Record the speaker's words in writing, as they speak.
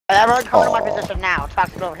Everyone come to my position now. Talk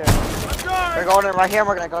over here. We're going in right here and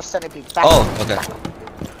we're gonna go centipede. Back okay.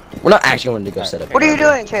 We're not actually going to go set up. What are you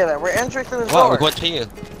doing, Taylor? We're entering through the door. What? We're going to you.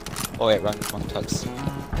 Oh wait, wrong tugs.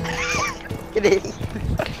 Get idiot.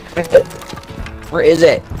 Where is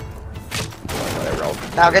it?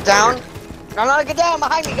 Now get down. No, get down.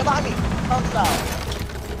 Behind me. Get behind me. Home style.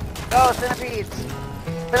 Go, centipedes.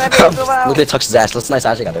 Centipedes, move out. Look at Tux's ass. Let's nice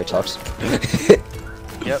actually got there, Tux.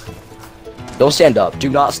 Yep. Don't stand up.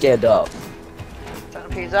 Do not stand up.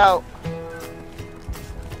 Centipedes out.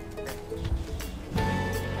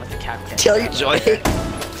 Taylor, you enjoy it?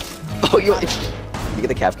 Oh, you get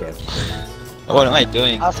the cap can. What am I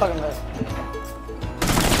doing? I was talking about.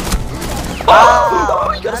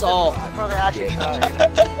 Oh, you got us all.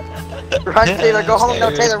 Run, Taylor, go home.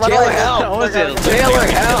 No, Taylor, run away. Help! Taylor,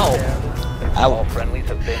 help! All friendlies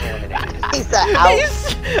have been eliminated. He said,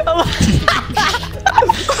 out.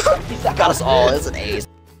 He got us all. It's an ace.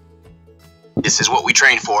 This is what we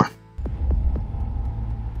train for.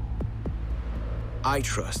 I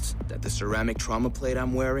trust that the ceramic trauma plate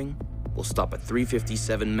I'm wearing will stop a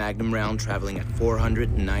 .357 Magnum round traveling at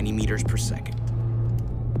 490 meters per second.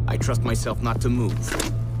 I trust myself not to move,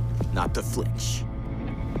 not to flinch.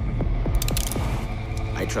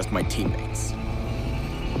 I trust my teammates.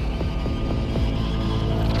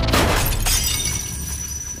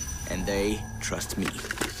 And they trust me.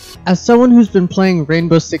 As someone who's been playing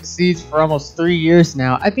Rainbow Six Siege for almost 3 years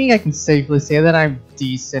now, I think I can safely say that I'm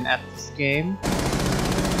decent at this game.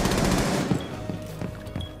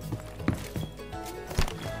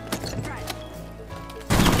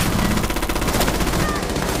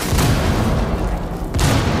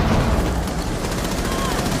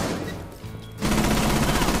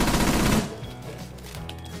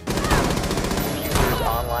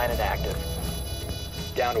 Online and active.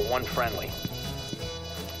 Down to one friendly.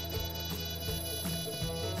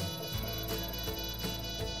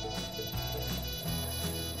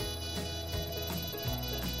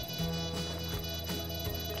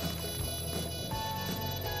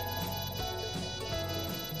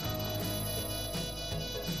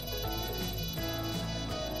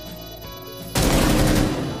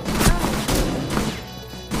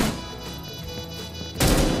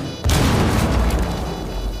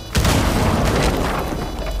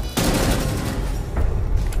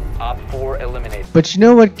 Op 4 eliminated. But you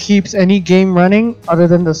know what keeps any game running, other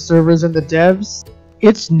than the servers and the devs?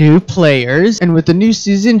 It's new players, and with the new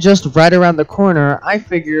season just right around the corner, I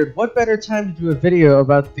figured what better time to do a video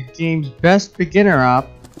about the game's best beginner op,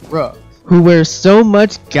 Rook, who wears so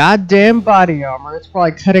much goddamn body armor it's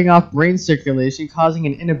probably cutting off brain circulation, causing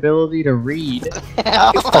an inability to read.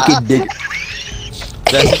 Fucking dick.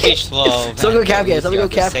 That's page 12. Someone go cap can. Someone go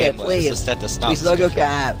cap can, please. Just set the stop. Please, someone go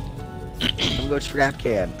cap. Someone go trap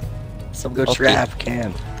can. Someone go trap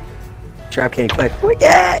can. Trap can, quick. Quick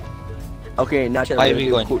it! Okay, now Why are we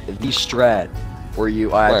going? The strat for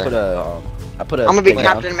you. I put a. I'm gonna be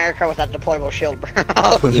Captain America with that deployable shield, bro.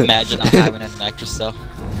 Imagine I'm having an extra cell.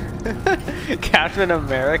 Captain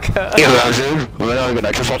America? Imagine. We're not even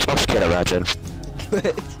extra cell. Can't imagine.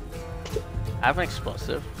 I have an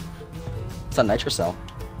explosive. It's a nitro cell.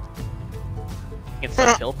 It's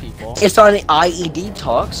to kill people. It's not an IED,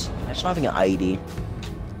 Talks. It's not having an IED.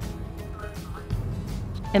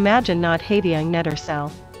 Imagine not having netter cell.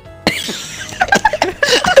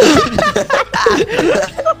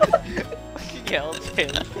 Killed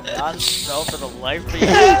him. Not spell for the life of you.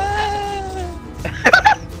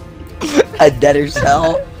 A netter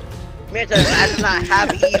cell? Man, that's not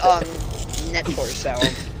heavy network cell.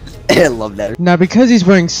 I love that. Now because he's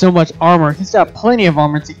wearing so much armor, he's got plenty of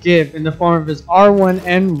armor to give in the form of his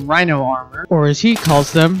R1N Rhino armor, or as he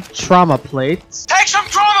calls them, trauma plates. Take some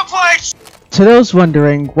trauma plates! To those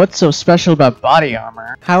wondering what's so special about body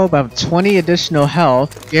armor, how about 20 additional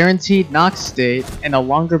health, guaranteed knock state, and a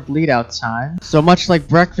longer bleed out time? So much like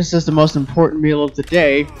breakfast is the most important meal of the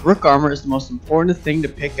day, Rook armor is the most important thing to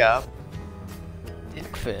pick up.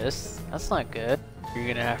 Breakfast? That's not good. You're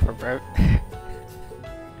gonna have for breakfast.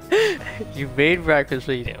 You made breakfast,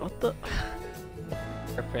 but you didn't. What the?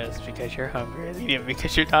 Breakfast because you're hungry, and you didn't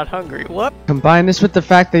because you're not hungry. What? Combine this with the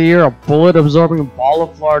fact that you're a bullet-absorbing ball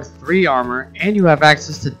of lard 3 armor, and you have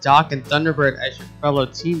access to Doc and Thunderbird as your fellow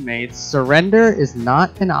teammates, surrender is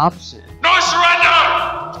not an option. No surrender!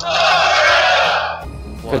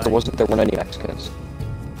 Because there weren't any Mexicans.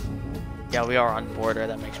 Yeah, we are on border.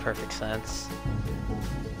 That makes perfect sense.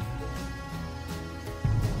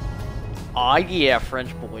 Aw, yeah,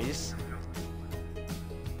 French boys.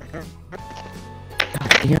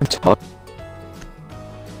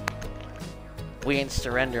 We ain't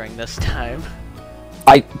surrendering this time.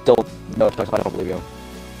 I don't know, I don't believe you.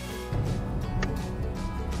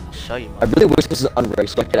 show you. I really wish this is unrigged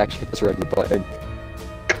so I could actually hit this red button.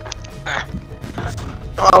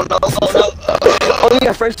 Oh no, oh no. Oh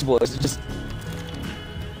yeah, first of all, it's just...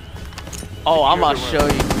 Oh, I'm gonna show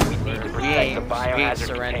you. We the ain't biohazard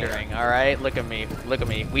surrendering, alright? Look at me. Look at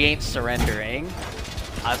me. We ain't surrendering.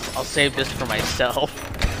 I'll save this for myself.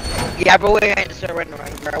 Yeah, but we ain't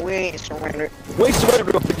surrendering, bro. We ain't surrendering. Wait, surrender,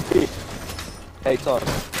 bro. Hey, talk.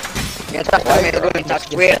 Yeah, talk to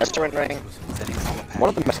me. We ain't surrendering. One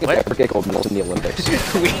of the Mexicans ever get gold medals in the Olympics.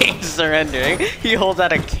 We ain't surrendering. He holds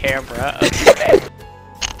out a camera.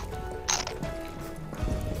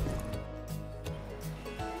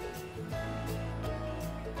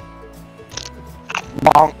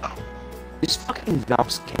 Bonk. These fucking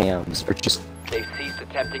mouse cams are just... They've ceased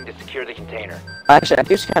attempting to secure the container. Actually, I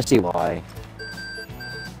just can't see why.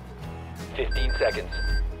 15 seconds.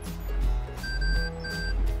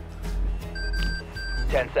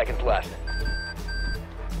 10 seconds left.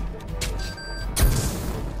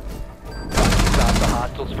 Stop the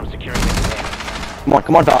hostiles from securing the container.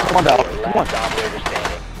 Come on, Val. Come on, Val. Come on. Last operator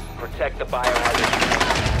standing. Protect the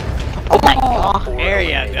biohazard. Oh my god. There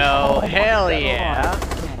you go. Hell yeah.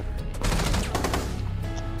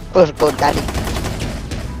 Let's go, daddy.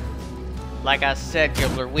 Like I said,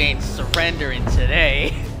 Gibler, we ain't surrendering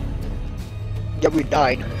today. Yeah, we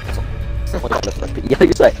died. Yeah,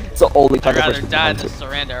 you're right. It's the only I'd time rather die than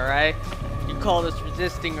surrender, right? You call this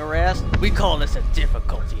resisting arrest? We call this a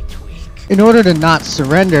difficulty tweak. In order to not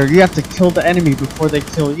surrender, you have to kill the enemy before they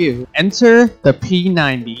kill you. Enter the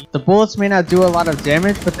P90. The bullets may not do a lot of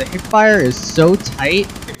damage, but the hipfire is so tight,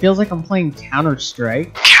 it feels like I'm playing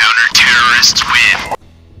Counter-Strike. Counter-terrorists win.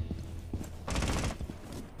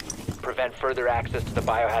 Prevent further access to the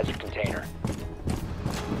biohazard container.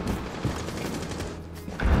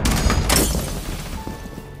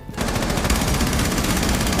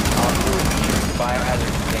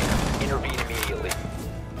 Biohazard container. Intervene immediately.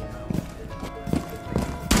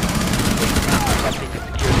 Attempting to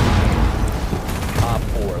secure the container. Op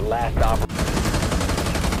 4, last operator.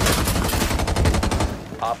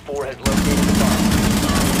 Op 4 has located the bomb.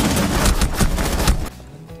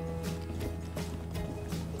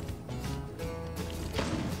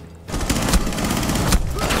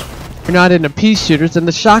 If you're not into pea shooters, then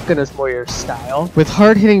the shotgun is more your style. With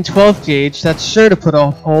hard-hitting 12 gauge, that's sure to put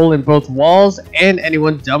a hole in both walls and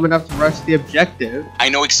anyone dumb enough to rush the objective. I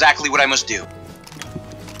know exactly what I must do.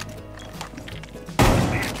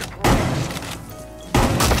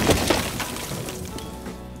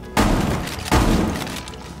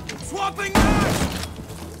 Swapping knives!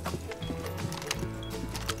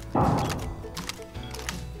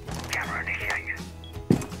 Camera initiated.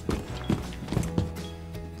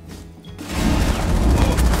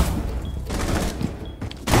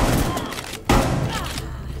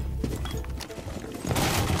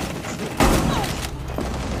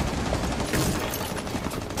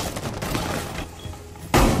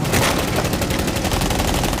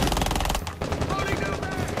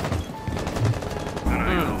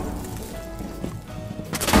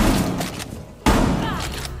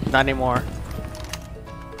 Not anymore.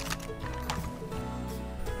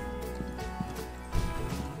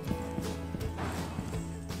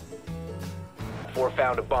 Four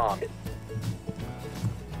found a bomb.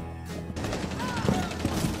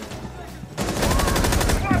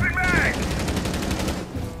 Swapping mag!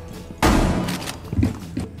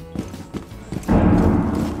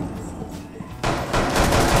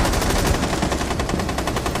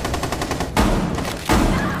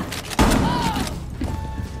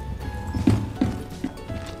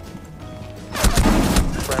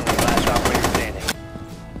 Friendly, last operator standing.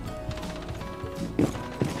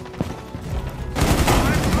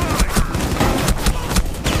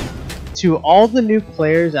 To all the new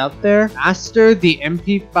players out there, master the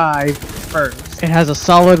MP5 first. It has a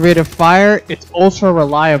solid rate of fire, it's ultra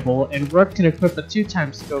reliable, and Rook can equip a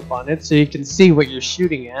 2x scope on it so you can see what you're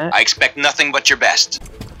shooting at. I expect nothing but your best.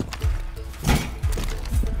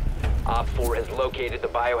 Op 4 has located the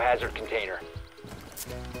biohazard container.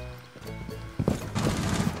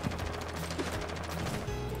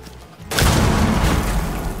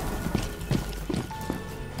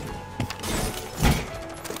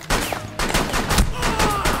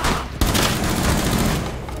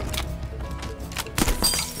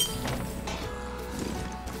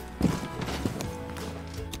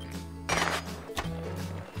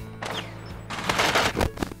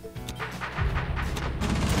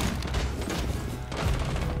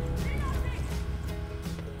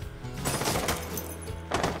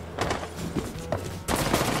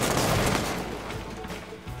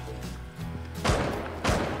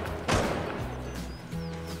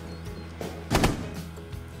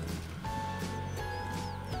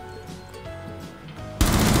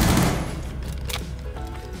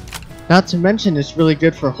 Not to mention it's really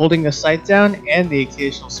good for holding the site down and the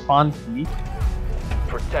occasional spawn peek.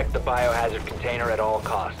 Protect the biohazard container at all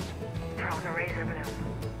costs. Throwing a razor blue.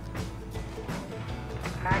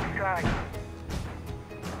 Mag strike.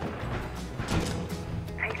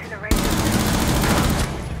 Thanks to the razor.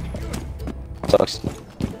 Sucks.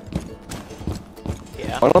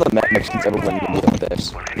 Yeah. Why don't the Mexicans ever win the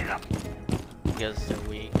Olympics? Because they're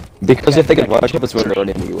weak. Because if they could rush up, it's when they're in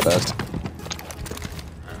the US.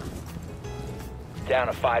 Down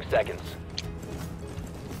to 5 seconds.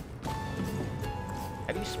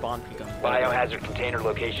 How do you spawn peek on Biohazard container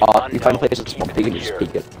location You unknown. find a place that's small, you can just Secure.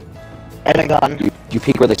 peek it. And a gun. You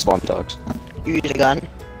peek where they spawn dogs. You use a gun.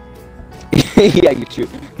 Yeah, you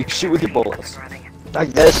shoot with your bullets.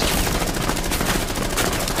 Like this.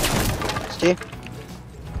 See?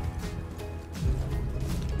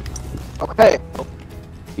 Okay.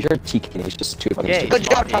 You heard TK, he's just too fucking Yeah, stupid. Good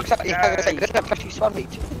job, Toxic. Good job, Toxic Spawn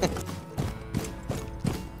Beach.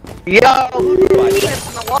 Yo! Who hit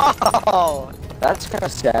from the wall? That's kind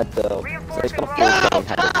of sad though. So I just got a Yo, full game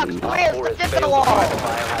had to leave. Tops! Where's Or the has tip of failed the to wall? find the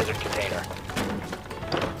biohazard container.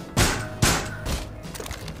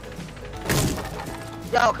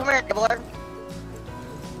 Yo, come here, Gibler.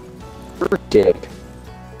 You're a dick.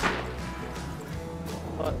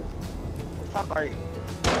 What the fuck are you?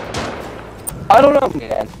 I don't know,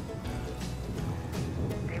 man.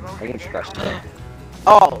 I can crash that.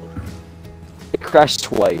 Oh. It crashed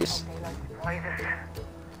twice.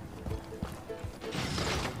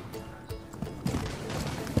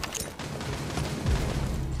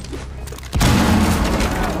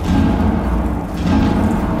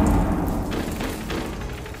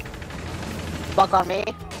 Fuck on me.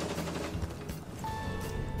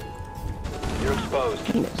 You're exposed.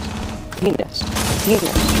 Penis. Penis.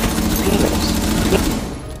 Penis. Penis.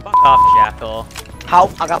 Fuck off, Jackal. How?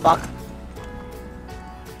 I got buck.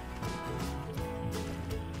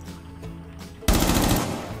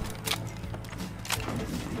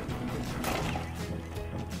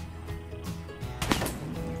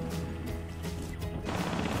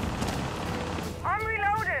 I'm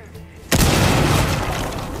reloading.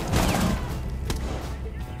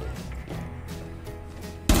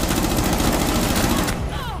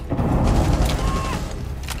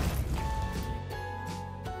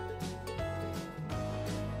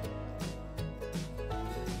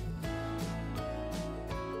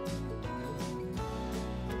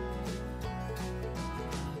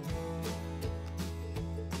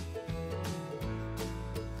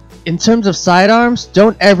 In terms of sidearms,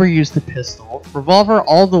 don't ever use the pistol. Revolver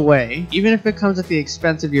all the way, even if it comes at the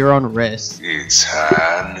expense of your own wrist. It's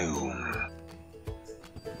high noon.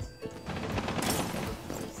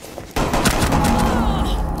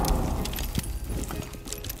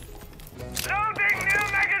 Loading new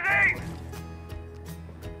magazine!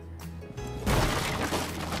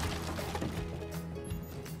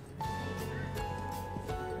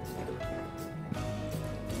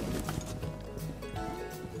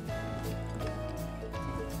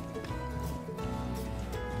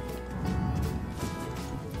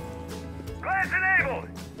 Blast enabled!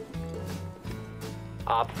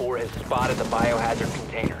 Op 4 has spotted the biohazard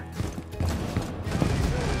container.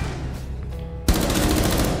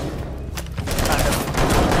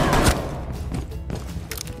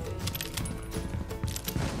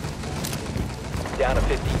 Down to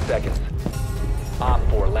 15 seconds. Op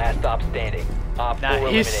 4, last stop standing. Op 4 Nice.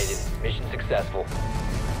 eliminated. Mission successful.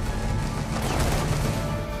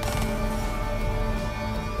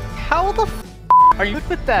 How the f are you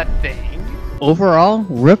with that thing? Overall,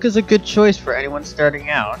 Rook is a good choice for anyone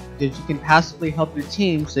starting out, because you can passively help your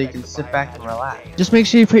team so you can sit back and relax. Just make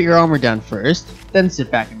sure you put your armor down first, then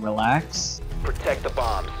sit back and relax. Protect the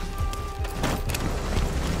bombs.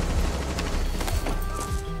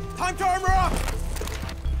 Time to armor up!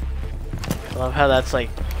 I love how that's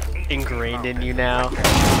like ingrained in you now.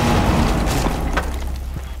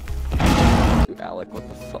 Alec, what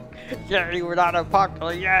the fuck? Yeah, we're not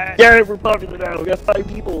unpopular yet. Yeah, we're popular now. We got 5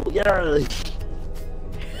 people. Yeah.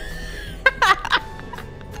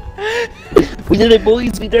 We did it,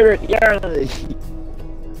 boys. We did it. Yeah.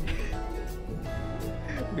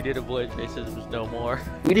 We did avoid racism is no more.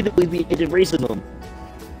 We did it. We ended racism.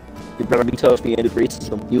 You better be tough. We ended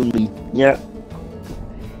racism. You and me. Yeah.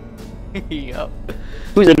 Yup.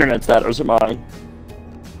 Whose internet's that? Or is it mine?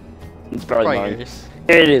 It's probably mine. Yours.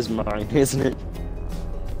 It is mine, isn't it?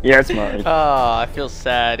 Yeah, it's mine. Oh, I feel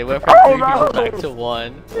sad. It went from 3 people back to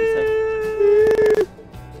 1.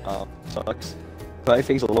 Oh, sucks. My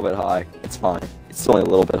thing's a little bit high. It's fine. It's only a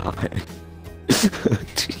little bit high.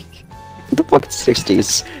 What the fuck?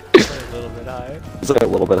 60s. A little bit high. It's like a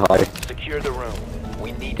little bit high. Secure the room. We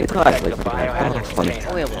You need to It's high, protect the like, biohazard funny. container.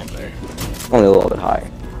 Only a little bit. Only a little bit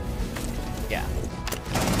high. Yeah.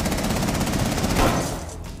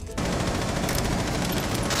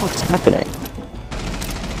 What's happening?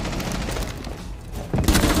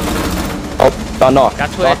 Oh, got knocked.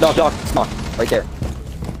 Got Knock. It's knocked. Right there.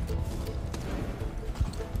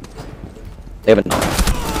 They haven't knocked.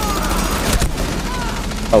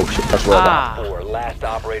 Oh shit, that's where Ah. 4, last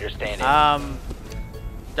operator standing.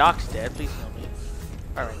 Doc's dead. Please heal me.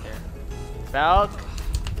 All right there. Valk,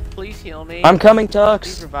 please heal me. I'm coming, Tux.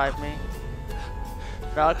 Please revive me.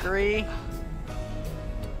 Valkyrie.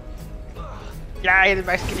 Yay, the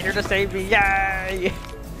Mexican here to save me. Yay!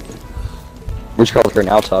 Which girl's here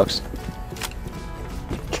now, Tux?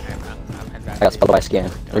 I'm I got spelled by scan.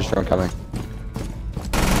 There's your drone coming.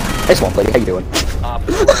 Hey, Swamp Lady, how you doing? Op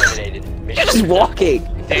 4 eliminated. You're Mission just walking!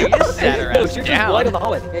 Dude, you just sat No, around you're just down. right in the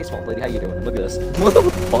hallway. Hey, Swamp Lady, how you doing? Look at this. What the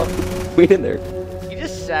fuck? Wait in there. You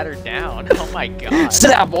just sat her down. Oh my god.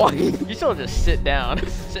 Stop walking! You still just sit down.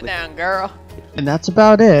 Sit down, girl. And that's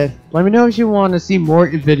about it. Let me know if you want to see more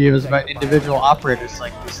videos about individual operators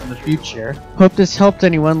like this in the future. Hope this helped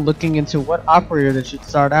anyone looking into what operator they should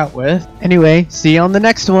start out with. Anyway, see you on the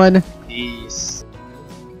next one. Peace.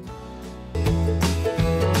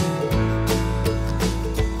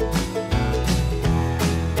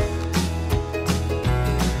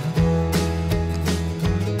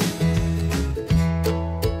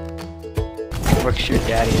 Rook's your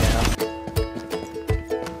daddy now.